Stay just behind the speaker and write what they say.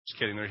Just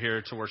kidding. They're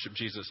here to worship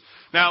Jesus.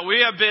 Now, we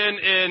have been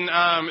in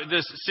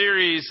this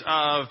series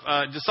of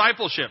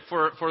discipleship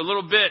for a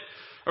little bit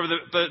over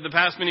the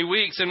past many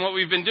weeks. And what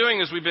we've been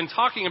doing is we've been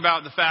talking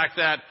about the fact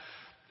that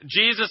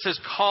Jesus has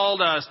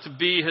called us to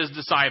be his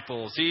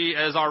disciples. He,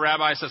 as our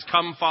rabbi says,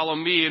 come follow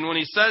me. And when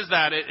he says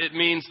that, it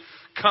means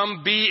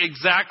come be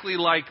exactly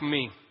like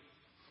me.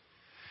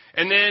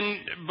 And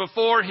then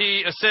before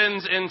he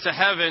ascends into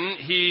heaven,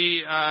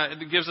 he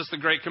gives us the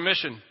Great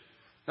Commission.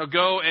 Now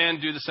go and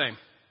do the same.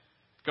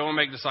 Go and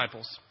make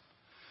disciples.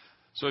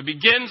 So he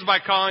begins by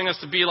calling us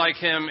to be like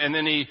him, and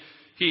then he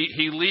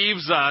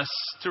leaves us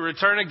to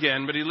return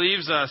again, but he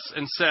leaves us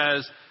and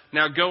says,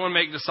 now go and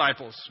make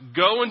disciples.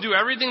 Go and do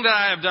everything that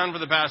I have done for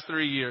the past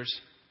 3 years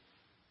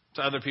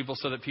to other people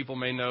so that people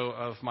may know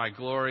of my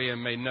glory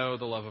and may know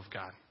the love of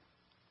God.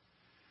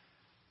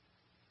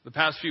 The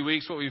past few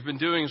weeks, what we've been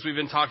doing is we've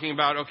been talking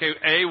about, okay,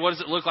 A, what does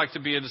it look like to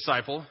be a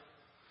disciple?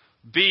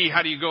 B,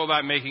 how do you go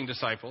about making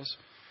disciples?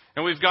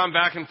 And we've gone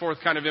back and forth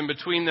kind of in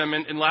between them.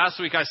 And last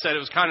week I said it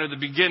was kind of the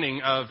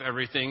beginning of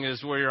everything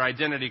is where your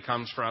identity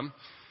comes from.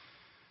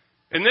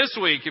 And this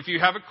week, if you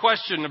have a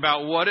question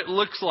about what it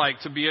looks like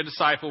to be a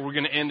disciple, we're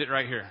going to end it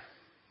right here.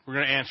 We're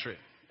going to answer it.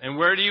 And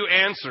where do you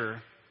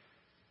answer,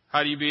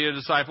 how do you be a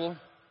disciple?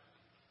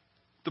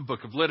 The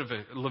book of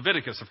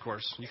Leviticus, of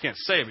course. You can't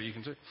say it, but you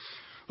can say it.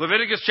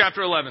 Leviticus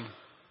chapter 11.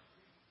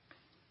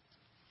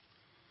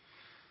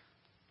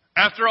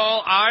 After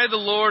all, I, the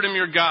Lord, am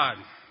your God.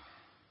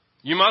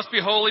 You must be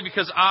holy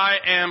because I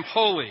am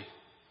holy.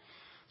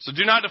 So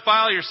do not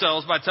defile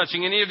yourselves by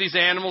touching any of these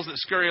animals that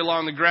scurry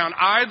along the ground.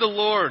 I, the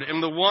Lord,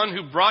 am the one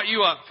who brought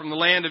you up from the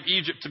land of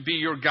Egypt to be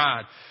your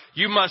God.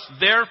 You must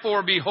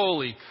therefore be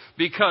holy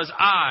because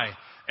I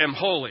am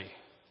holy.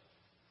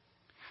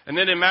 And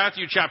then in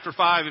Matthew chapter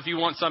 5, if you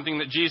want something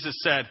that Jesus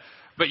said,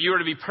 but you are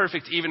to be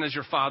perfect even as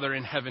your Father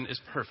in heaven is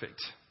perfect.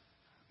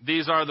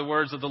 These are the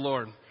words of the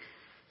Lord.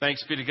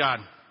 Thanks be to God.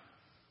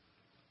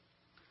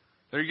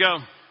 There you go.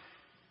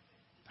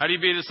 How do you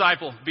be a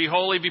disciple? Be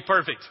holy, be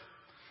perfect.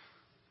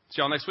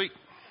 See y'all next week.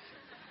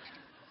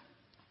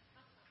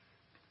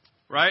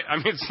 Right? I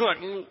mean, it's like,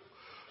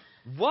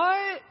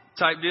 what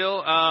type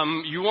deal?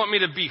 You want me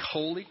to be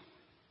holy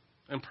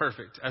and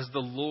perfect as the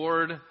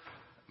Lord,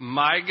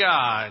 my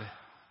God,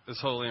 is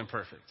holy and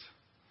perfect.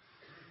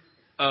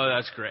 Oh,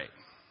 that's great.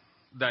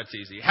 That's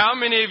easy. How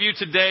many of you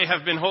today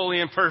have been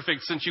holy and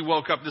perfect since you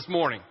woke up this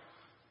morning?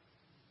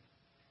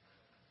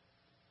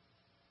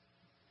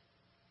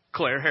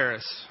 Claire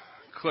Harris.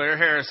 Claire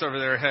Harris over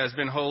there has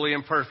been holy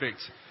and perfect.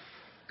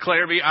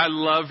 Claire B., I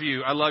love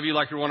you. I love you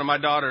like you're one of my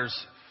daughters.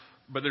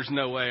 But there's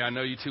no way. I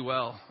know you too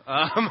well. Yeah,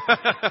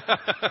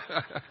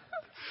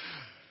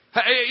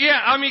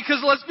 I mean,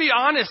 because let's be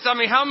honest. I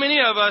mean, how many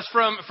of us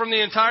from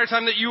the entire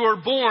time that you were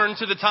born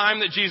to the time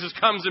that Jesus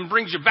comes and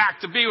brings you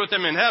back to be with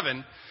him in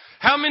heaven,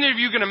 how many of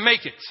you are going to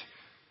make it?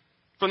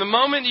 From the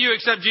moment you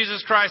accept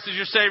Jesus Christ as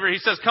your Savior, he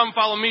says, come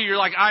follow me. You're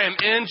like, I am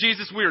in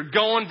Jesus. We are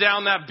going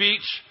down that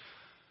beach.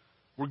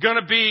 We're going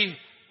to be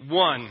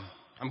one.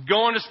 I'm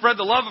going to spread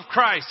the love of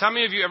Christ. How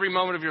many of you every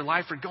moment of your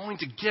life are going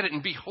to get it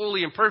and be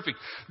holy and perfect?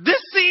 This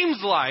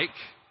seems like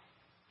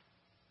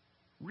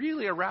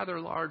really a rather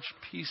large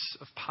piece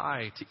of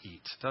pie to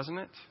eat, doesn't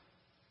it?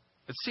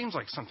 It seems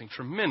like something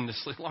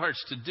tremendously large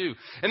to do.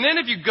 And then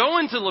if you go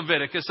into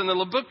Leviticus, and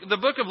the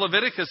book of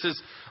Leviticus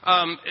is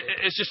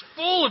just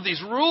full of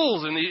these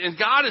rules, and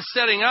God is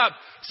setting up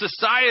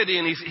society,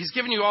 and He's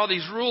giving you all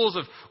these rules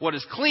of what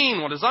is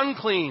clean, what is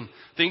unclean,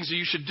 things that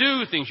you should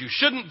do, things you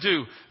shouldn't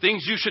do,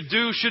 things you should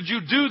do, should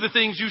you do the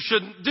things you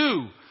shouldn't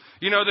do.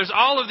 You know, there's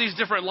all of these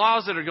different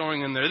laws that are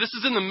going in there. This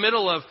is in the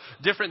middle of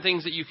different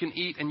things that you can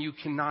eat and you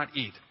cannot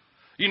eat.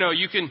 You know,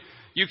 you can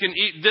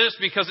eat this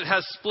because it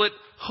has split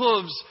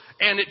hooves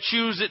and it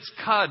chews its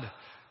cud.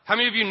 How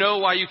many of you know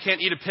why you can't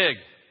eat a pig?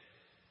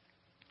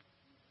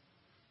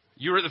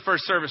 You were at the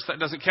first service. That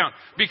doesn't count.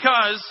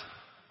 Because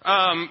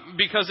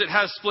it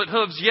has split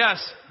hooves,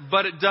 yes,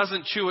 but it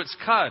doesn't chew its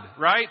cud,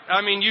 right?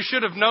 I mean, you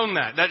should have known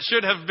that. That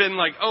should have been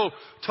like, oh,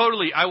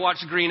 totally. I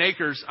watched Green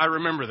Acres. I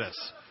remember this.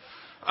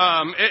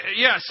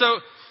 So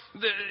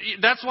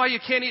that's why you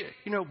can't eat,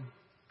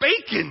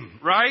 bacon,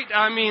 right?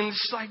 I mean,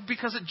 it's like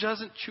because it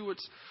doesn't chew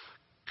its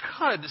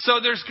cud. So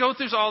go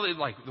through all the,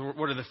 like,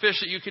 what are the fish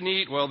that you can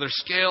eat? Well, there's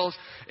scales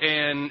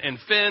and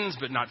fins,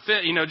 but not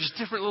fin. Just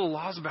different little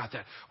laws about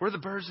that. What are the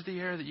birds of the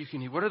air that you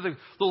can eat? What are the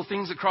little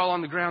things that crawl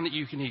on the ground that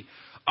you can eat?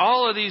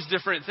 All of these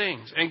different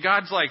things. And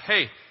God's like,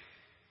 hey,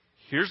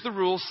 here's the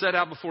rules set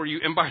out before you.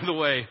 And by the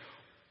way,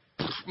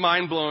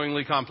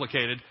 mind-blowingly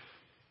complicated,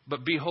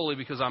 but be holy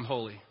because I'm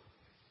holy.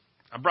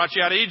 I brought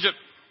you out of Egypt.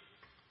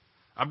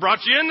 I brought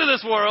you into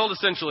this world,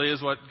 essentially,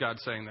 is what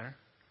God's saying there.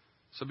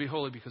 So be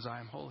holy because I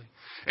am holy.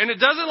 And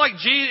it's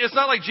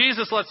not like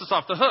Jesus lets us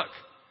off the hook.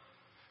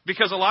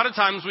 Because a lot of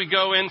times we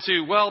go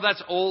into, well,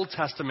 that's Old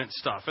Testament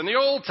stuff. And the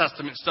Old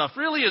Testament stuff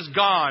really is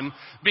gone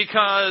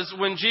because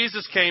when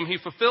Jesus came, he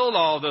fulfilled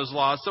all of those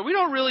laws. So we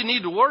don't really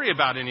need to worry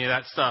about any of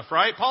that stuff,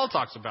 right? Paul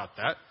talks about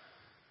that.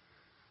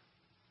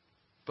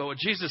 But what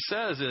Jesus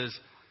says is,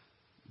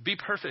 be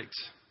perfect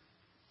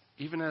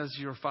even as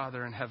your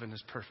Father in heaven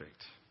is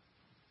perfect.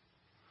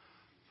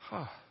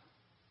 Huh.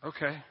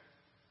 Okay.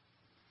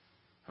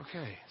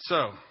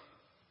 So,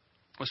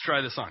 let's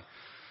try this on.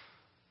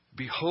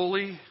 Be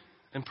holy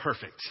and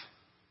perfect.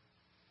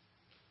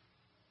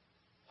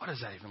 What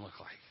does that even look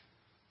like?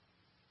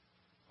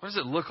 What does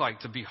it look like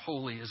to be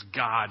holy as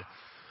God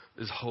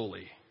is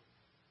holy?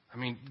 I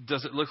mean,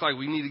 does it look like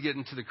we need to get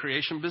into the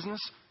creation business?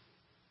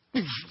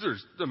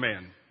 There's the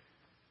man.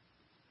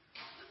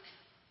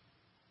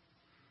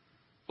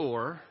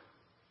 Or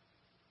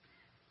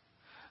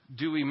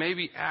do we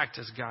maybe act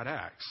as God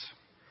acts?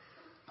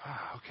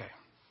 Okay.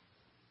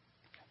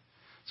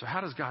 So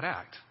how does God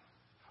act?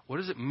 What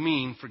does it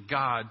mean for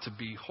God to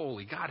be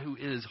holy? God who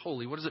is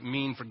holy, what does it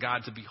mean for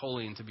God to be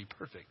holy and to be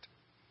perfect?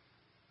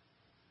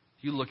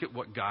 You look at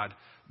what God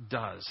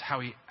does,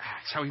 how he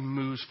acts, how he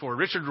moves forward.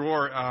 Richard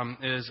Rohr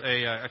is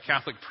a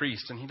Catholic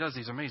priest, and he does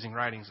these amazing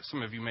writings that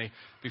some of you may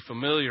be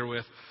familiar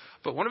with.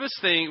 But one of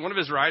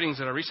his writings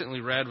that I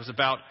recently read was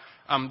about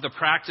the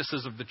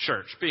practices of the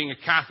church. Being a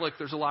Catholic,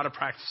 there's a lot of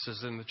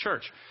practices in the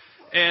church.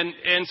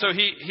 And so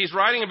he's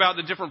writing about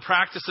the different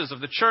practices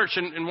of the church.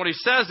 And what he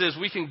says is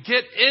we can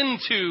get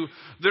into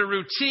the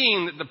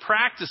routine that the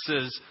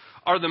practices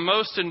are the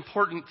most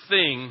important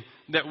thing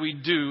that we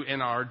do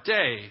in our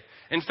day.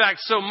 In fact,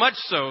 so much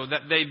so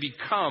that they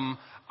become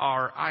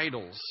our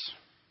idols.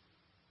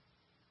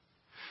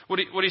 What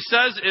he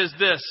says is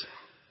this.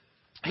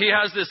 He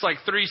has this like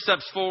 3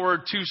 steps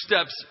forward, 2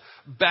 steps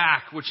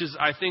back, which is,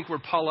 I think, where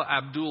Paula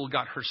Abdul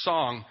got her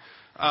song.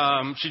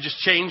 She just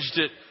changed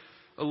it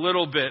a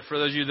little bit for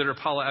those of you that are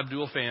Paula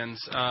Abdul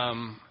fans.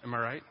 Am I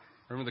right?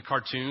 Remember the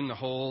cartoon, the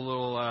whole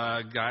little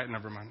guy?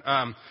 Never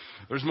mind.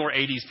 There's more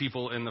 80s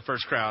people in the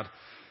first crowd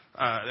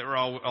that were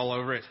all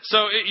over it.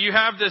 So you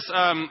have this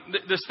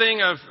this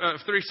thing of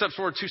 3 steps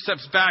forward, 2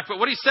 steps back. But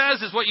what he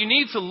says is what you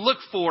need to look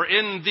for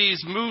in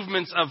these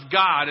movements of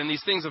God and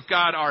these things of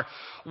God are,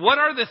 what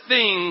are the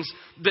things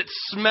that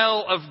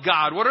smell of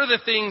God? What are the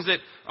things that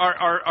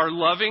are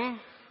loving,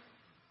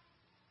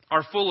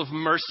 are full of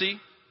mercy?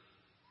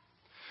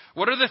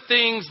 What are the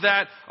things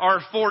that are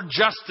for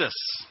justice,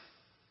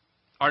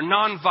 are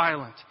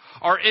nonviolent,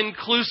 are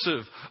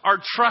inclusive, are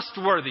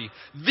trustworthy?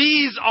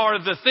 These are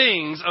the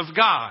things of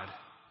God.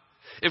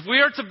 If we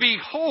are to be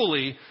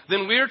holy,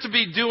 then we are to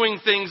be doing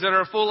things that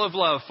are full of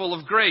love, full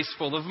of grace,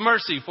 full of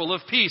mercy, full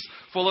of peace,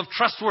 full of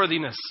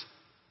trustworthiness.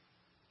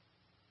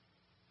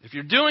 If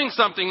you're doing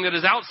something that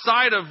is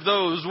outside of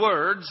those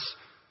words,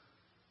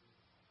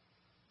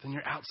 then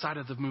you're outside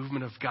of the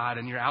movement of God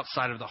and you're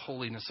outside of the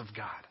holiness of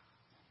God.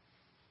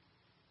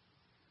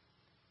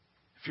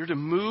 If you're to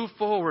move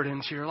forward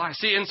into your life.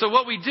 See, and so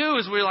what we do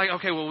is we're like,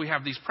 okay, well, we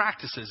have these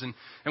practices.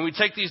 And we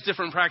take these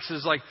different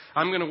practices like,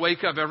 I'm going to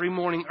wake up every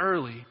morning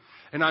early.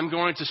 And I'm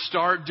going to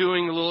start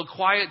doing a little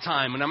quiet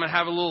time. And I'm going to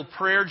have a little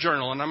prayer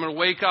journal. And I'm going to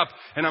wake up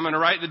and I'm going to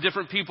write the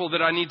different people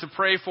that I need to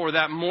pray for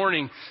that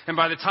morning. And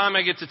by the time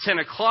I get to 10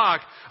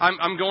 o'clock,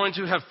 I'm going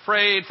to have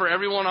prayed for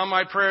everyone on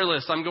my prayer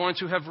list. I'm going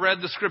to have read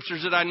the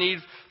scriptures that I need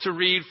to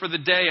read for the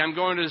day. I'm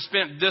going to have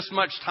spent this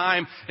much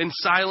time in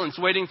silence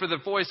waiting for the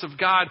voice of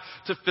God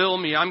to fill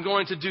me. I'm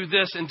going to do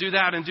this and do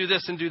that and do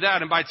this and do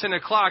that. And by 10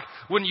 o'clock,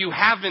 when you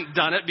haven't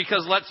done it,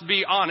 because let's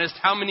be honest,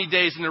 how many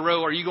days in a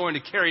row are you going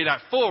to carry that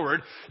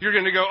forward? You're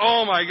going to go,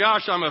 oh my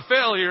gosh, I'm a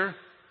failure.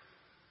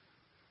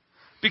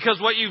 Because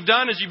what you've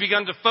done is you've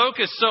begun to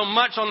focus so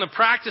much on the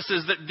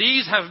practices that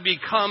these have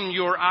become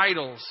your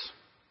idols.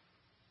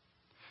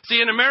 See,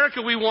 in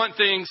America, we want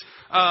things,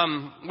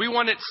 we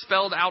want it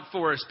spelled out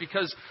for us,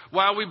 because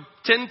while we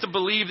tend to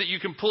believe that you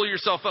can pull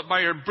yourself up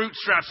by your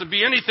bootstraps and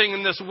be anything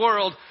in this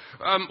world,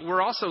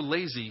 we're also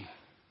lazy.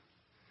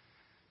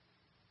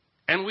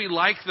 And we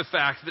like the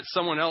fact that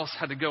someone else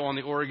had to go on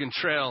the Oregon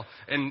Trail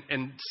and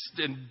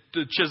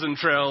the Chisholm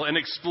Trail and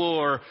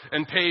explore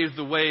and pave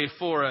the way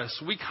for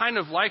us. We kind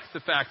of like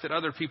the fact that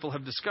other people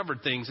have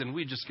discovered things and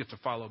we just get to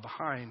follow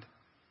behind.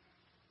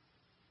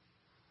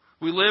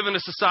 We live in a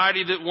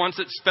society that wants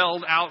it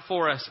spelled out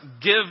for us.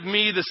 Give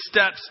me the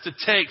steps to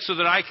take so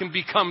that I can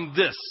become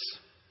this.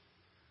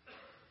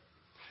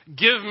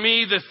 Give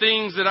me the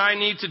things that I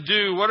need to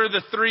do. What are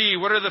the 3?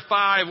 What are the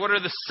 5? What are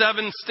the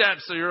 7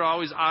 steps? So you're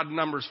always odd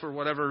numbers for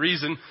whatever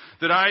reason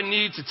that I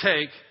need to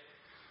take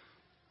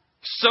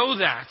so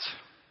that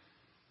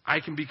I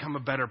can become a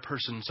better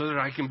person, so that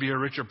I can be a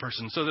richer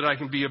person, so that I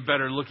can be a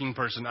better looking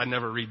person. I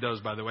never read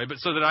those, by the way, but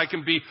so that I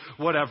can be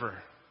whatever.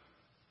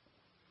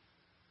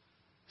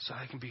 So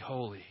I can be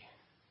holy.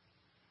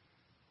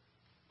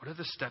 What are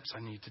the steps I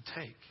need to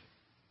take?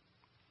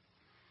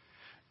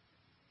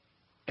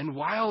 And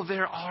while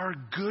there are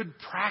good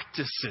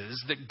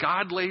practices that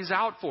God lays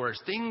out for us,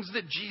 things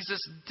that Jesus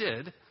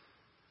did,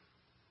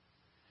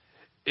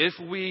 if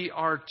we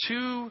are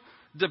too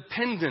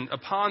dependent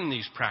upon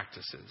these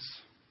practices,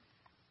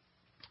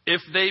 if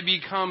they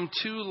become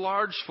too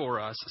large for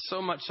us,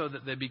 so much so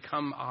that they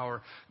become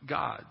our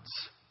gods,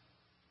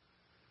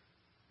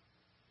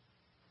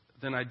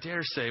 then I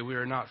dare say we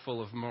are not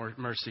full of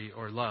mercy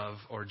or love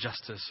or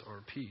justice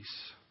or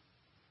peace.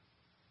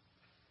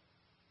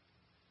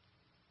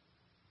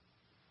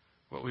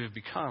 What we have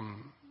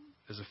become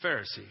is a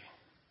Pharisee.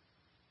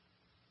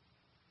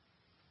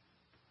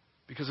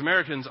 Because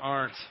Americans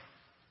aren't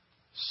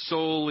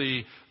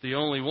solely the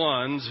only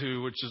ones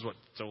who, which is what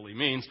solely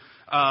means,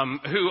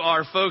 who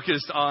are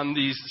focused on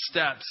these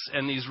steps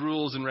and these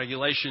rules and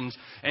regulations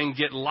and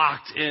get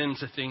locked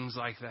into things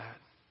like that.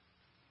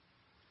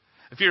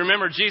 If you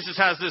remember, Jesus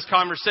has this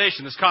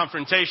conversation, this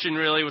confrontation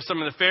really with some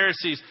of the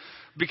Pharisees,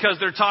 because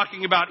they're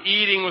talking about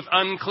eating with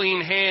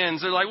unclean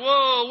hands. They're like,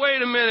 whoa,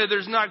 wait a minute,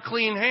 there's not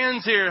clean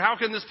hands here. How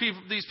can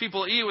these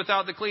people eat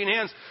without the clean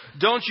hands?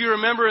 Don't you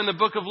remember in the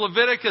book of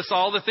Leviticus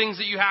all the things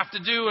that you have to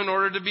do in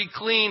order to be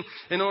clean,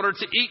 in order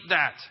to eat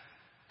that?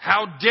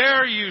 How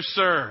dare you,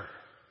 sir?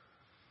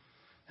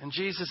 And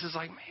Jesus is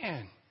like,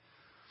 man,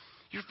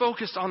 you're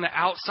focused on the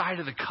outside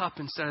of the cup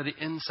instead of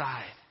the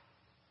inside.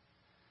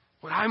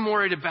 What I'm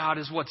worried about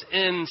is what's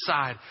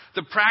inside.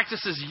 The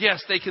practices,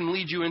 yes, they can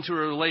lead you into a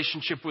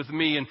relationship with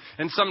me,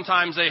 and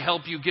sometimes they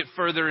help you get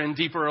further and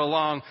deeper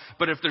along.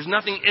 But if there's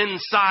nothing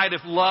inside, if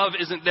love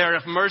isn't there,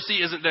 if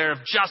mercy isn't there, if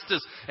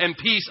justice and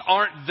peace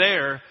aren't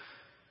there,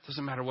 it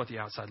doesn't matter what the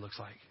outside looks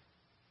like,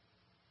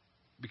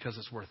 because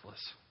it's worthless.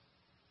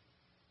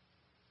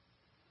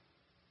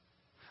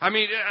 I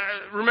mean,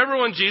 remember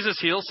when Jesus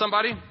heals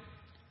somebody?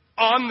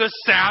 On the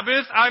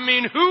Sabbath? I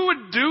mean, who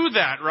would do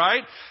that,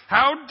 right?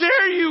 How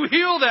dare you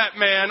heal that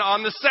man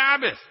on the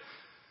Sabbath?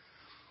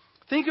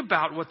 Think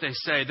about what they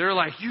say. They're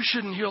like, you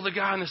shouldn't heal the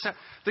guy on the Sabbath.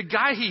 The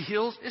guy he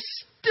heals is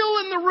still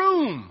in the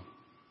room.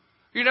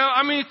 You know,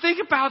 I mean, think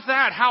about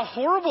that. How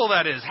horrible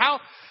that is.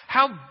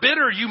 How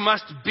bitter you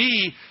must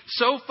be,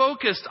 so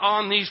focused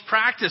on these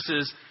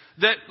practices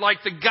that, like,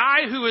 the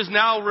guy who is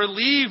now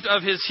relieved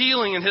of his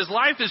healing and his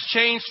life is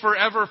changed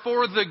forever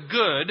for the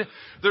good,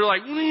 they're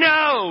like,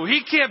 no,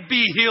 he can't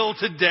be healed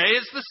today.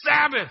 It's the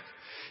Sabbath.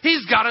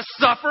 He's got to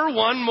suffer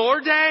one more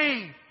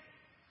day.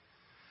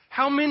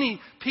 How many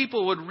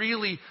people would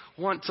really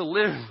want to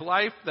live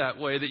life that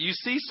way? That you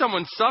see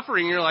someone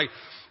suffering and you're like,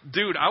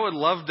 dude, I would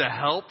love to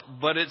help,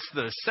 but it's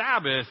the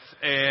Sabbath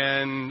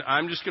and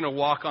I'm just going to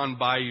walk on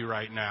by you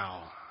right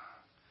now.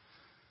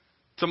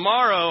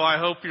 Tomorrow, I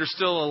hope you're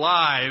still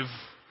alive,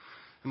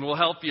 and we'll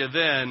help you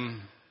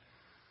then.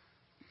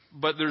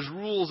 But there's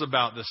rules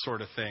about this sort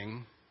of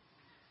thing.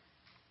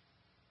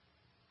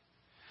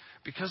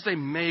 Because they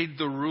made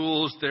the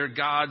rules their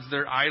gods,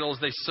 their idols,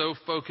 they so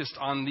focused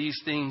on these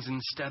things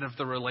instead of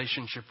the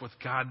relationship with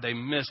God, they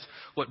missed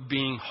what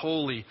being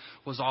holy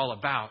was all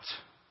about.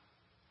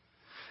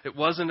 It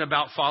wasn't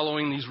about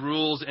following these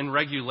rules and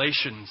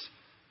regulations.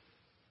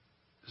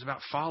 It was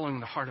about following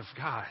the heart of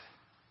God.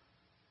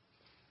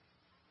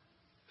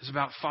 It's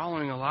about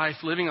following a life,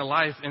 living a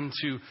life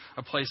into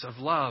a place of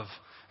love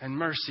and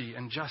mercy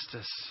and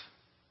justice.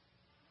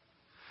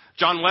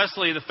 John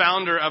Wesley, the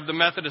founder of the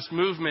Methodist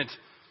movement,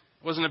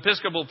 was an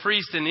Episcopal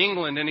priest in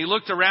England, and he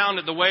looked around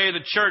at the way the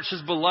church,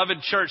 his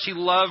beloved church, he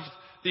loved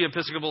the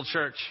Episcopal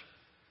church.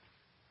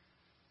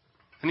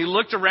 And he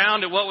looked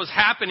around at what was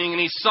happening, and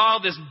he saw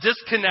this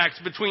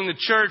disconnect between the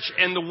church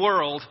and the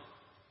world.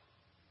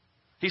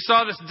 He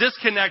saw this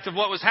disconnect of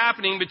what was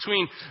happening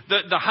between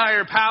the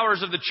higher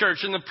powers of the church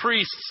and the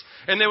priests.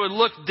 And they would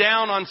look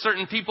down on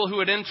certain people who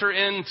would enter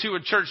into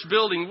a church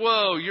building.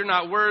 Whoa, you're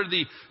not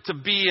worthy to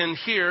be in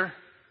here.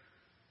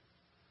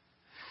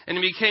 And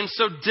he became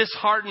so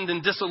disheartened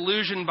and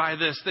disillusioned by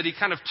this that he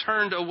kind of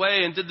turned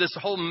away and did this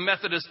whole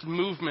Methodist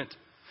movement.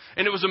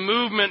 And it was a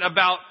movement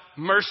about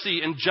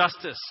mercy and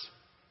justice.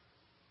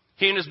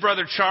 He and his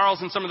brother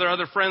Charles and some of their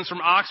other friends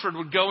from Oxford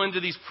would go into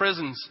these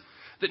prisons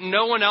that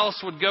no one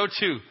else would go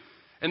to.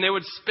 And they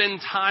would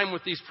spend time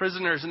with these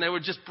prisoners and they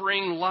would just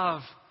bring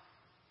love.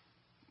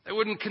 They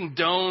wouldn't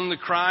condone the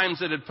crimes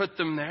that had put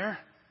them there,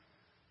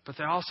 but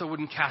they also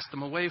wouldn't cast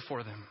them away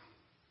for them.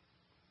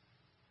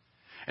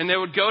 And they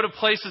would go to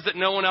places that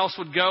no one else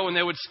would go, and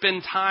they would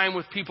spend time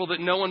with people that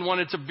no one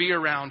wanted to be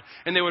around,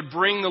 and they would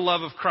bring the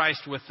love of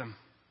Christ with them.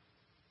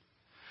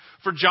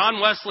 For John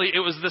Wesley, it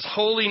was this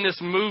holiness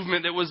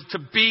movement that was to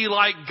be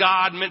like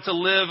God, meant to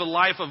live a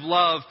life of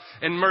love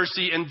and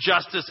mercy and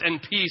justice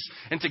and peace,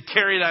 and to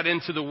carry that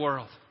into the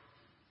world.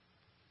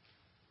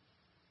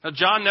 Now,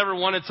 John never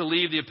wanted to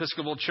leave the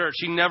Episcopal Church.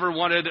 He never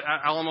wanted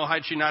Alamo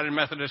Heights United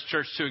Methodist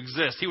Church to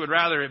exist. He would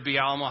rather it be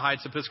Alamo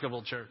Heights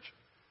Episcopal Church.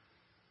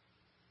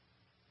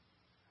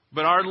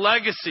 But our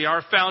legacy,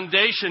 our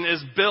foundation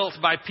is built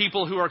by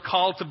people who are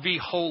called to be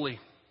holy.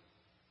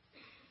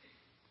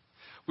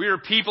 We are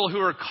people who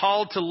are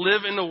called to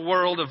live in a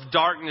world of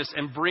darkness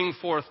and bring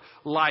forth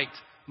light.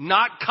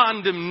 Not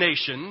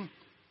condemnation,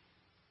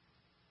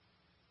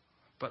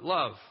 but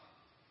love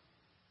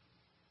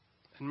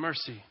and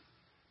mercy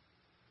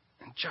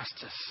and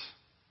justice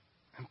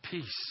and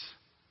peace.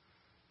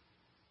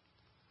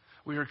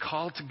 We are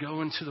called to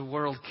go into the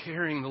world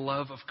carrying the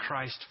love of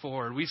Christ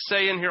forward. We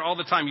say in here all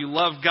the time, you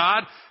love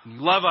God and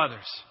you love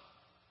others.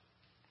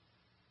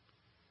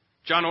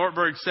 John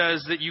Ortberg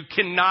says that you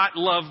cannot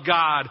love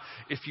God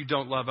if you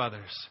don't love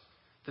others.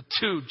 The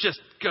two just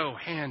go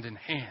hand in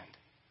hand.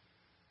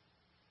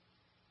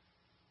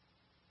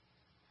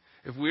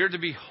 If we are to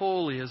be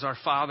holy as our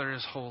Father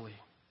is holy,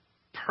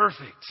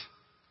 perfect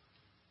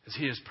as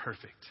he is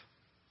perfect.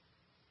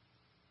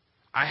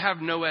 I have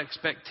no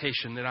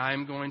expectation that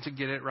I'm going to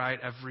get it right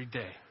every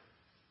day.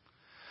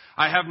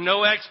 I have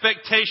no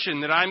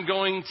expectation that I'm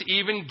going to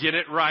even get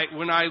it right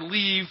when I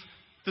leave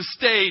the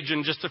stage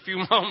in just a few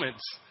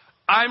moments.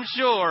 I'm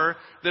sure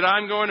that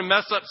I'm going to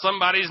mess up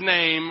somebody's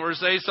name or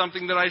say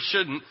something that I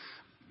shouldn't,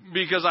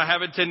 because I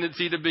have a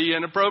tendency to be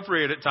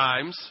inappropriate at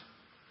times,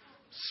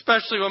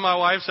 especially when my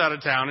wife's out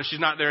of town and she's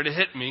not there to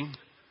hit me.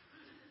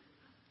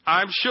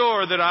 I'm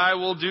sure that I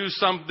will do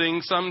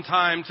something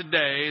sometime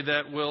today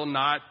that will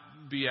not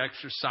be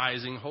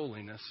exercising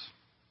holiness.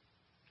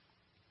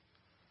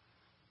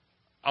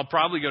 I'll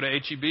probably go to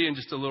HEB in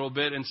just a little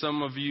bit, and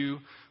some of you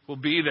will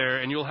be there,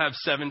 and you'll have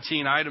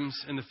 17 items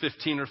in the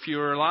 15 or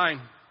fewer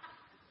line.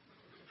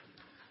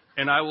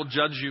 And I will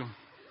judge you.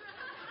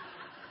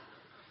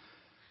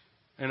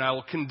 And I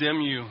will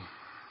condemn you.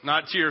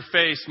 Not to your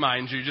face,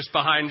 mind you, just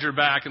behind your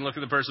back, and look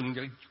at the person and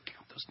go, you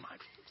count those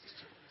knives.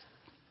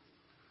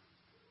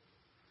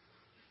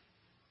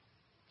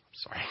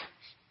 Sorry.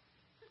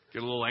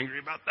 Get a little angry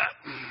about that.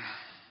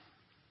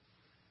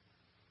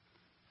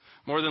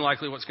 More than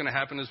likely what's going to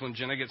happen is when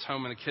Jenna gets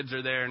home and the kids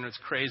are there and it's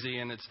crazy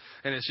and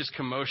it's just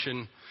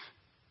commotion,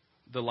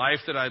 the life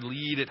that I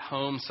lead at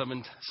home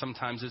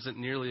sometimes isn't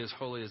nearly as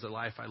holy as the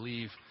life I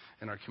lead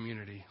in our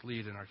community.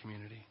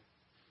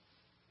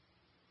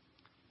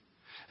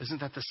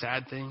 Isn't that the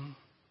sad thing?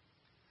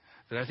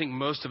 That I think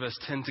most of us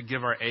tend to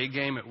give our A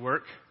game at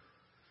work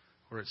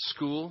or at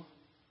school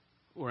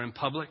or in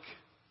public.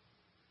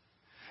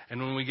 And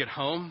when we get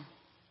home,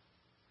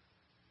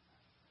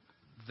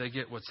 they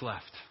get what's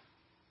left.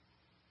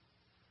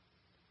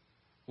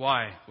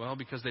 Why? Well,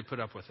 because they put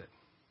up with it.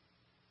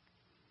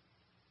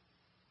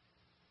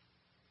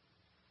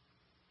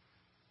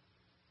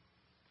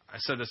 I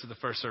said this at the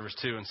first service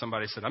too, and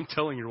somebody said, I'm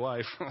telling your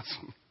wife.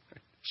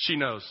 She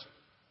knows.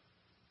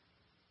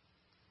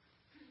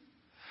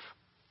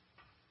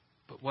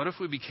 But what if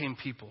we became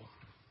people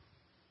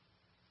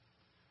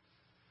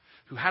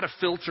who had a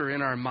filter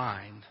in our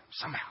mind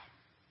somehow?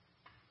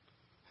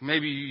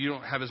 Maybe you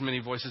don't have as many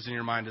voices in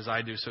your mind as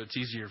I do, so it's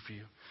easier for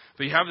you.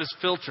 But you have this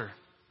filter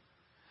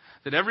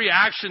that every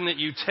action that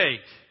you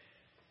take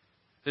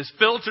is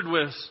filtered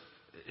with,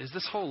 is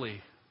this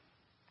holy?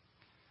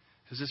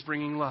 Is this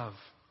bringing love?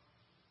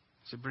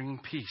 Is it bringing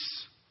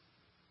peace?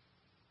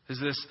 Is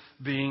this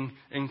being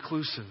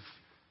inclusive?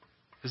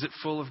 Is it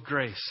full of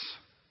grace?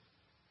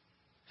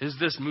 Is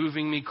this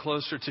moving me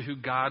closer to who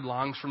God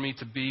longs for me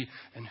to be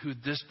and who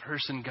this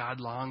person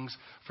God longs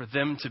for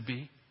them to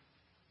be?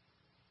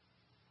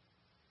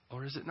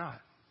 Or is it not?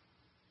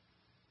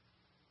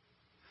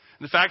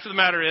 And the fact of the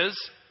matter is,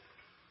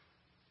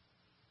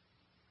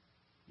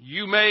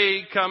 you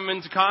may come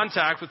into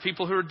contact with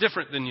people who are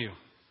different than you,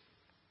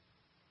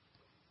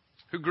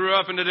 who grew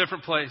up in a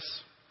different place,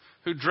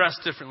 who dress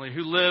differently,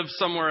 who live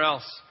somewhere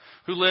else,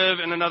 who live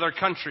in another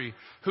country,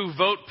 who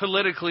vote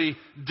politically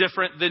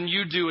different than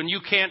you do, and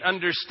you can't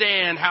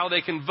understand how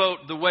they can vote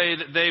the way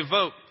that they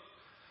vote,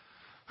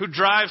 who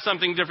drive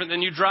something different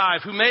than you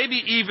drive, who maybe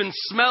even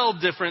smell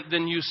different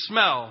than you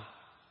smell.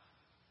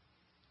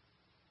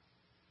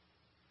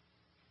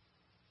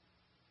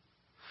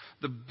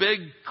 The big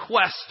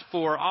quest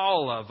for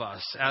all of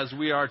us, as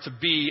we are to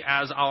be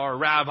as our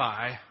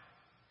rabbi,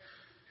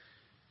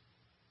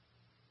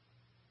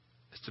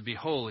 is to be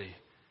holy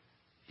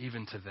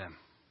even to them.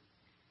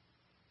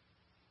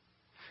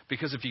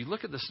 Because if you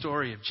look at the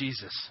story of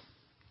Jesus,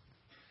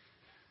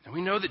 and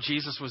we know that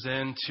Jesus was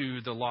into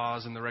the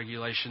laws and the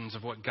regulations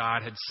of what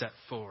God had set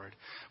forward.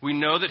 We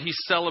know that he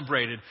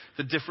celebrated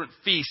the different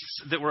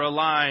feasts that were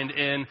aligned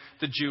in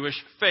the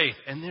Jewish faith.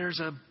 And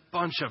there's a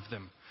bunch of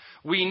them.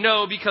 We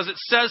know because it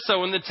says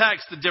so in the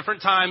text, the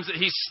different times that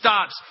he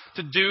stops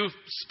to do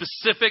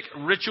specific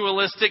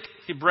ritualistic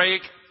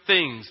Hebraic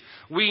things.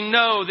 We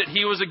know that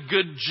he was a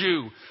good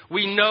Jew.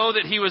 We know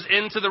that he was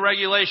into the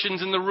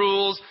regulations and the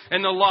rules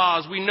and the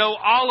laws. We know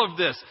all of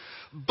this.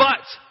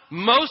 But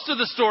most of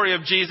the story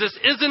of Jesus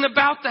isn't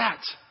about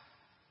that.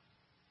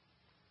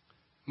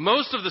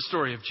 Most of the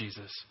story of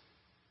Jesus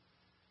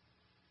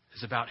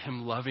is about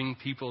him loving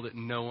people that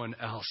no one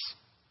else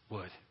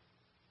would.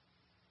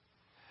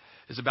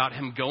 It's about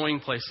him going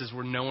places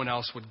where no one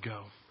else would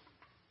go.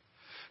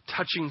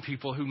 Touching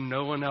people who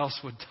no one else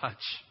would touch.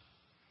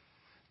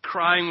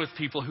 Crying with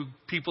people who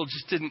people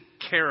just didn't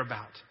care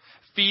about.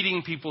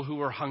 Feeding people who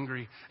were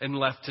hungry and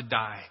left to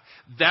die.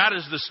 That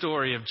is the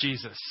story of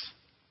Jesus.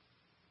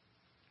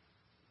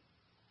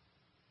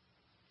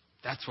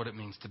 That's what it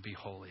means to be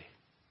holy.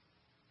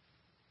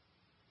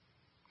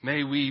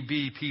 May we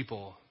be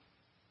people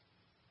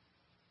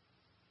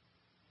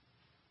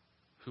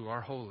who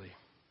are holy.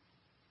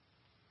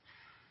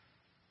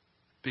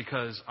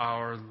 Because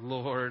our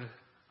Lord,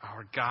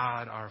 our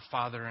God, our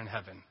Father in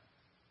heaven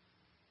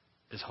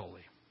is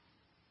holy.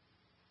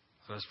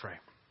 Let us pray.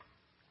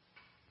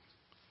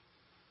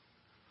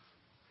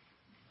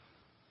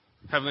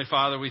 Heavenly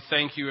Father, we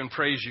thank you and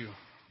praise you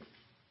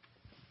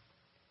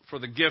for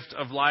the gift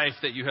of life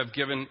that you have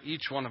given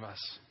each one of us.